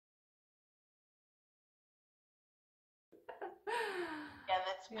Yeah,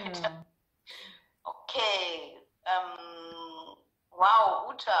 that's better. Yeah. Okay. Wow,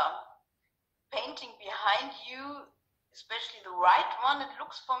 Uta, painting behind you, especially the right one, it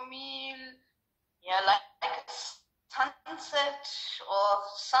looks for me, yeah, like a sunset or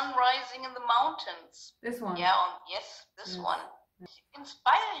sun rising in the mountains. This one. Yeah, yes, this one.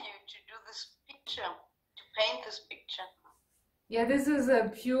 Inspire you to do this picture, to paint this picture? Yeah, this is a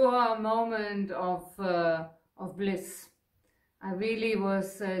pure moment of bliss. I really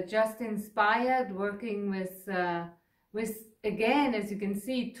was just inspired working with again, as you can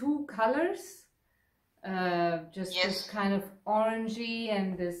see, two colors, just Yes. this kind of orangey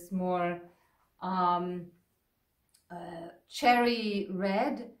and this more cherry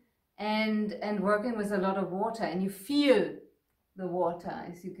red, and working with a lot of water, and you feel the water,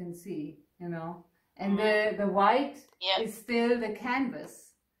 as you can see, you know, and the white is still the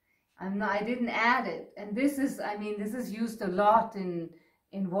canvas. I didn't add it, and this is, I mean, this is used a lot in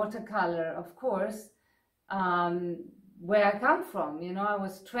watercolor, of course, where I come from. You know, I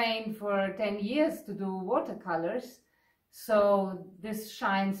was trained for 10 years to do watercolors, so this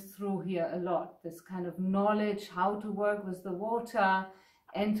shines through here a lot, this kind of knowledge how to work with the water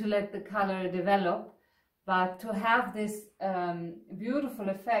and to let the color develop, but to have this beautiful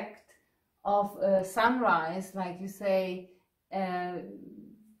effect of a sunrise, like you say.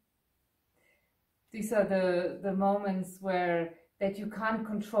 These are the moments that you can't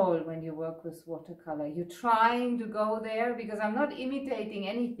control when you work with watercolor. You're trying to go there, because I'm not imitating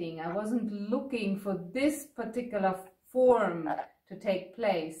anything. I wasn't looking for this particular form to take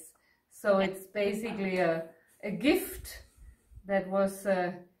place. So it's basically a gift that was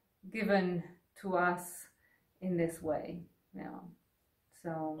given to us in this way. Yeah.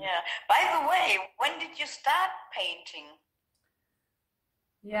 So. Yeah. By the way, when did you start painting?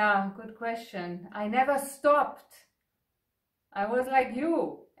 Yeah, good question. I never stopped. I was like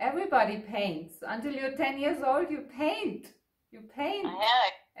you. Everybody paints. Until you're 10 years old, you paint. You paint. Yeah.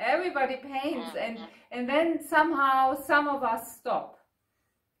 Everybody paints. And then somehow some of us stop.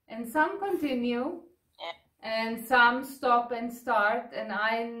 And some continue. Yeah. And some stop and start. And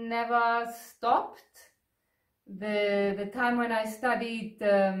I never stopped. The time when I studied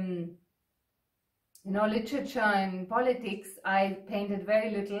you know, literature and politics, I painted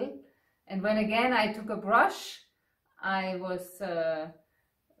very little. And when again I took a brush, I was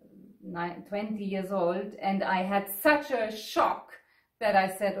 20 years old, and I had such a shock that I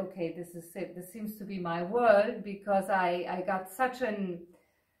said, okay, this is it. This seems to be my world, because I got such an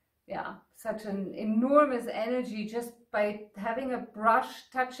enormous energy just by having a brush,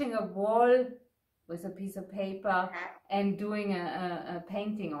 touching a wall with a piece of paper and doing a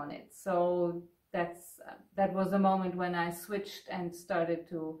painting on it. So that was a moment when I switched and started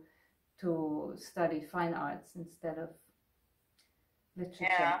to study fine arts instead of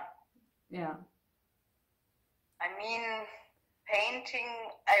literature. Yeah. I mean, painting.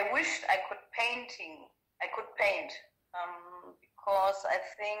 I wished I could paint, because I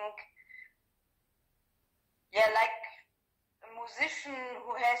think, yeah, like a musician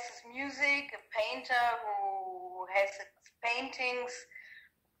who has his music, a painter who has his paintings.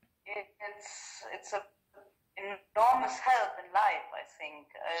 It's an enormous help in life, I think.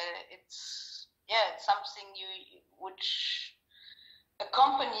 It's something which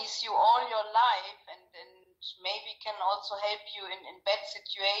accompanies you all your life, and maybe can also help you in bad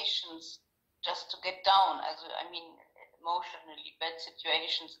situations, just to get down. I mean, emotionally bad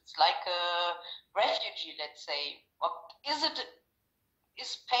situations. It's like a refugee, let's say. What is it?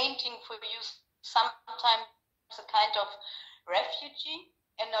 Is painting for you sometimes a kind of refugee?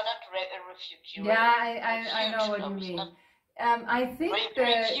 And no, not a refugee. Yeah, I know what you mean. I think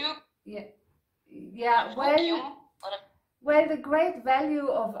well, the great value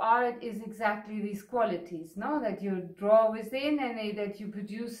of art is exactly these qualities, no? That you draw within, and that you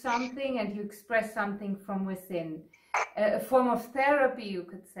produce something and you express something from within. A form of therapy, you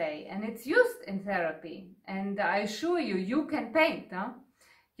could say, and it's used in therapy. And I assure you, you can paint, no?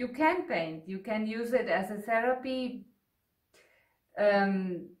 You can paint. You can use it as a therapy.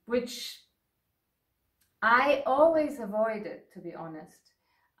 Which I always avoided, to be honest.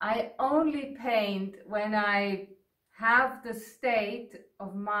 I only paint when I have the state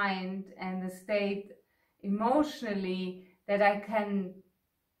of mind and the state emotionally that I can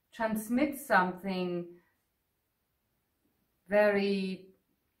transmit something very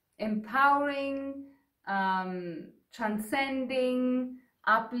empowering, transcending,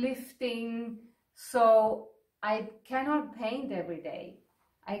 uplifting. So I cannot paint every day.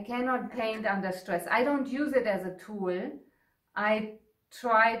 I cannot paint under stress. I don't use it as a tool. I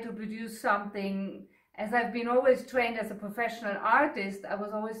try to produce something as I've been always trained as a professional artist, I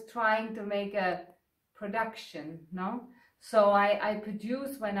was always trying to make a production, no? So I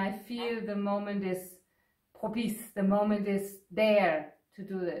produce when I feel the moment is propice, the moment is there to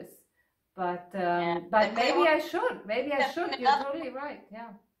do this. But maybe I should. Maybe I should. You're totally right.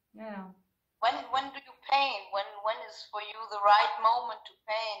 Yeah. Yeah. When do you paint? When is for you the right moment to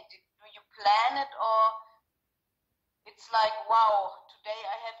paint? Do you plan it, or it's like, wow, today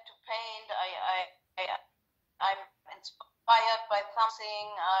I have to paint. I'm inspired by something.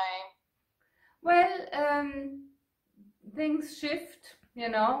 Well, things shift. You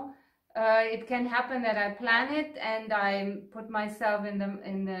know, it can happen that I plan it and I put myself in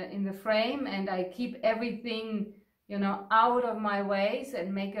the frame and I keep everything, you know, out of my ways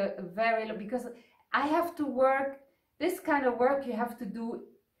and make a very, because I have to work, this kind of work you have to do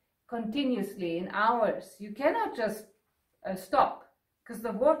continuously in hours. You cannot just stop because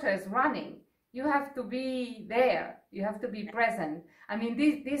the water is running. You have to be there. You have to be present. I mean,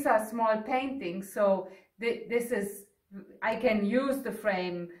 these are small paintings, so this is, I can use the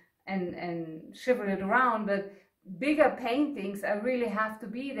frame and shiver it around, but bigger paintings, I really have to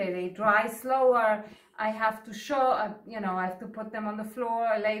be there. They dry slower. I have to show, you know, I have to put them on the floor,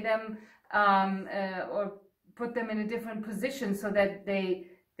 lay them, or put them in a different position so that they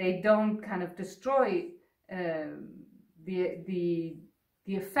don't kind of destroy the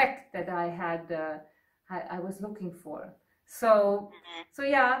effect that I had, I was looking for. So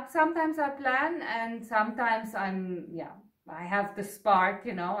yeah, sometimes I plan and sometimes I have the spark,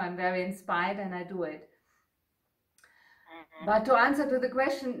 you know, I'm very inspired and I do it. But to answer to the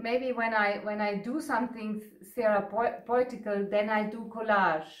question, maybe when I do something therapeutical, then I do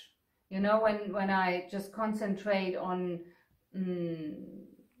collage. You know, when I just concentrate on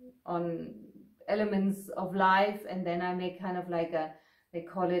elements of life, and then I make kind of like they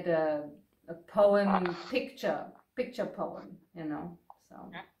call it a poem picture poem, you know. So